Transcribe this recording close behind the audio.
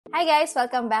Hi guys!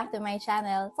 Welcome back to my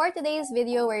channel. For today's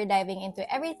video, we're diving into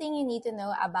everything you need to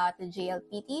know about the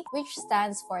JLPT, which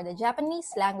stands for the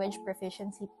Japanese Language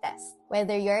Proficiency Test.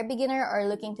 Whether you're a beginner or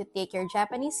looking to take your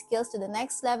Japanese skills to the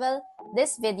next level,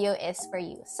 this video is for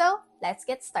you. So, let's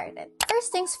get started.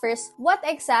 First things first, what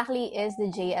exactly is the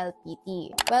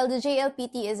JLPT? Well, the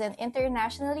JLPT is an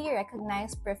internationally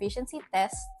recognized proficiency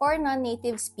test for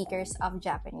non-native speakers of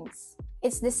Japanese.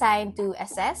 It's designed to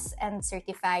assess and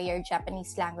certify your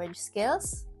Japanese language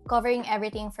skills, covering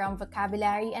everything from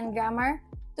vocabulary and grammar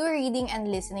to reading and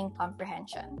listening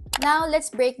comprehension. Now, let's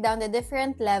break down the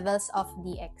different levels of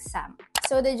the exam.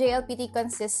 So, the JLPT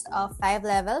consists of 5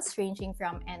 levels ranging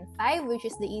from N5, which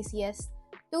is the easiest,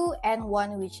 to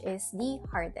N1, which is the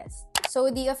hardest.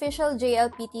 So, the official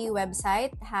JLPT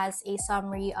website has a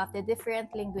summary of the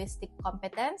different linguistic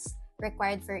competence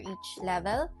required for each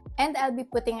level, and I'll be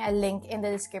putting a link in the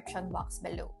description box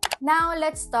below. Now,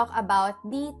 let's talk about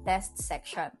the test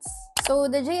sections. So,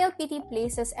 the JLPT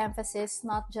places emphasis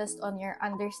not just on your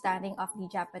understanding of the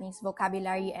Japanese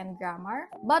vocabulary and grammar,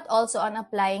 but also on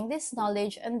applying this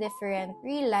knowledge in different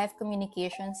real-life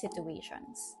communication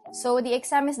situations. So, the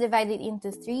exam is divided into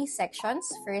 3 sections.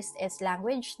 First is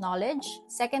language knowledge,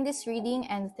 second is reading,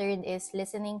 and third is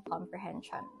listening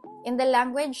comprehension. In the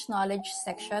language knowledge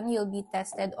section, you'll be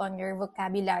tested on your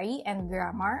vocabulary and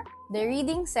grammar. The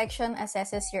reading section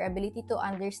assesses your ability to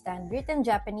understand written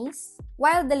Japanese,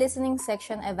 while the listening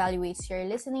section evaluates your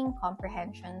listening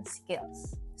comprehension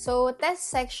skills. So, test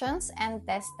sections and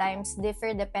test times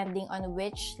differ depending on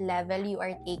which level you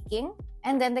are taking,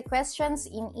 and then the questions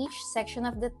in each section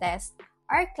of the test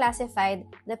are classified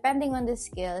depending on the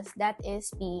skills that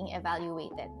is being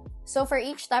evaluated. So for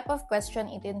each type of question,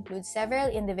 it includes several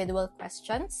individual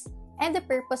questions, and the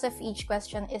purpose of each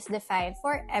question is defined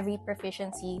for every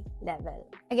proficiency level.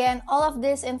 Again, all of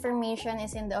this information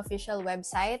is in the official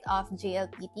website of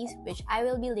JLPT, which I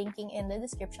will be linking in the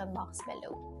description box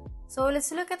below. So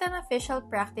let's look at an official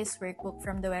practice workbook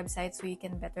from the website so you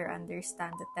can better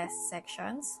understand the test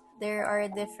sections. There are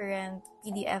different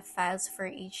PDF files for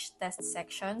each test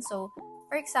section. So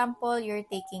for example, you're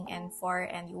taking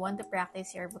N4 and you want to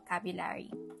practice your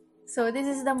vocabulary. So this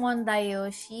is the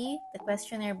Mondayoshi, the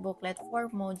questionnaire booklet for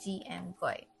Moji and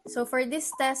Goi. So for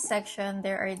this test section,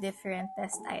 there are different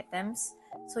test items.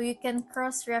 So you can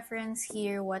cross-reference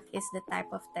here what is the type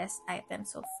of test item.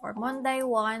 So for Monday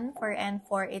 1, for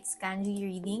N4, it's kanji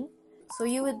reading. So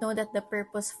you would know that the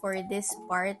purpose for this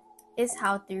part is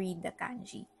how to read the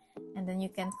kanji. And then you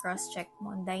can cross-check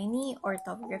Monday ni,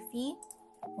 orthography.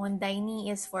 Monday ni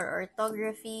is for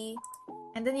orthography.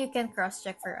 And then you can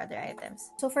cross-check for other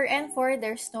items. So for N4,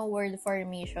 there's no word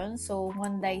formation. So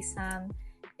Monday-san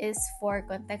is for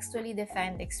contextually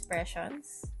defined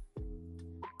expressions.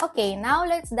 Okay, now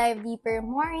let's dive deeper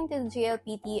more into the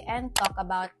JLPT and talk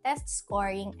about test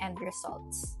scoring and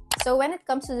results. So when it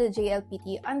comes to the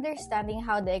JLPT, understanding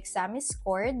how the exam is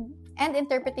scored and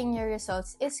interpreting your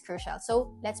results is crucial.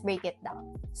 So let's break it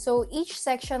down. So each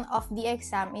section of the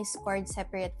exam is scored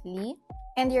separately,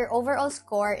 and your overall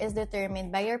score is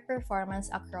determined by your performance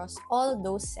across all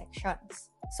those sections.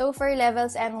 So for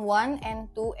levels N1,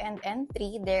 N2, and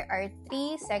N3, there are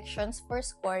 3 sections for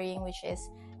scoring, which is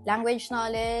language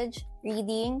knowledge,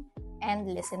 reading,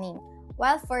 and listening.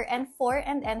 While for N4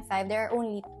 and N5, there are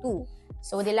only 2.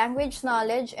 So the language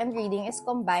knowledge and reading is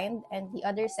combined, and the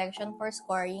other section for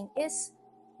scoring is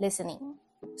listening.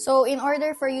 So in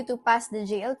order for you to pass the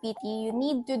JLPT, you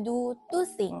need to do 2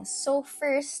 things. So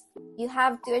first, you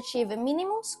have to achieve a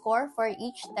minimum score for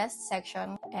each test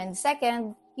section. And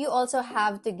second, you also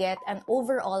have to get an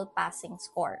overall passing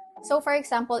score. So for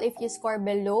example, if you score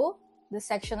below the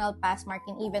sectional pass mark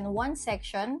in even one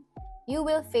section, you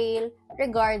will fail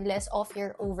regardless of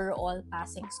your overall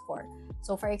passing score.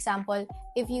 So for example,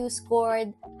 if you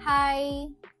scored high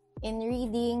in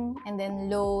reading and then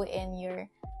low in your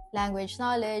language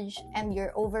knowledge and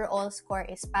your overall score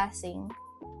is passing,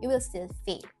 you will still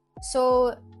fail.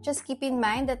 So just keep in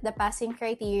mind that the passing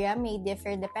criteria may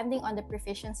differ depending on the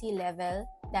proficiency level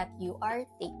that you are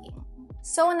taking.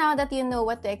 So now that you know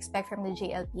what to expect from the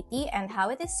JLPT and how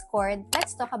it is scored,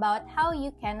 let's talk about how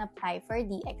you can apply for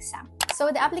the exam. So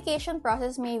the application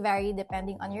process may vary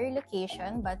depending on your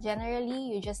location, but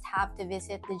generally you just have to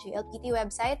visit the JLPT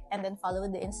website and then follow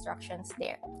the instructions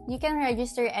there. You can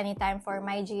register anytime for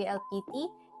My JLPT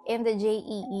in the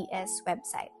JEES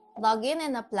website. Log in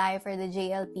and apply for the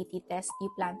JLPT test you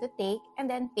plan to take and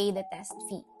then pay the test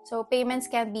fee. So payments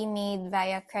can be made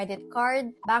via credit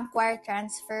card, bank wire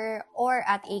transfer, or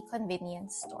at a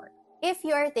convenience store. If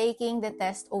you are taking the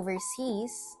test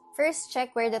overseas, first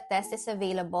check where the test is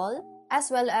available as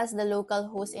well as the local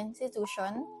host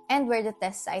institution and where the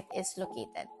test site is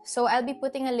located. So I'll be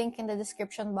putting a link in the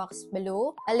description box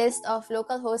below, a list of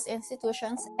local host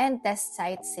institutions and test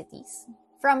site cities.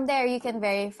 From there, you can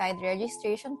verify the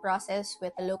registration process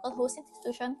with the local host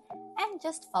institution and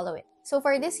just follow it. So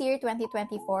for this year,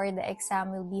 2024, the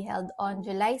exam will be held on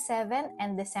July 7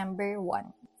 and December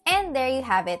 1. And there you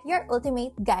have it, your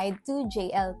ultimate guide to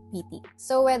JLPT.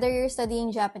 So whether you're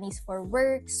studying Japanese for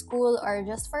work, school, or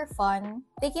just for fun,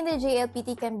 taking the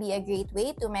JLPT can be a great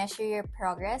way to measure your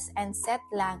progress and set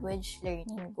language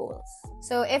learning goals.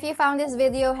 So if you found this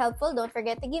video helpful, don't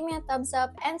forget to give me a thumbs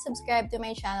up and subscribe to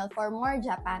my channel for more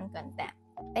Japan content.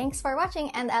 Thanks for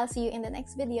watching and I'll see you in the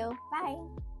next video.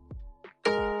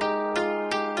 Bye!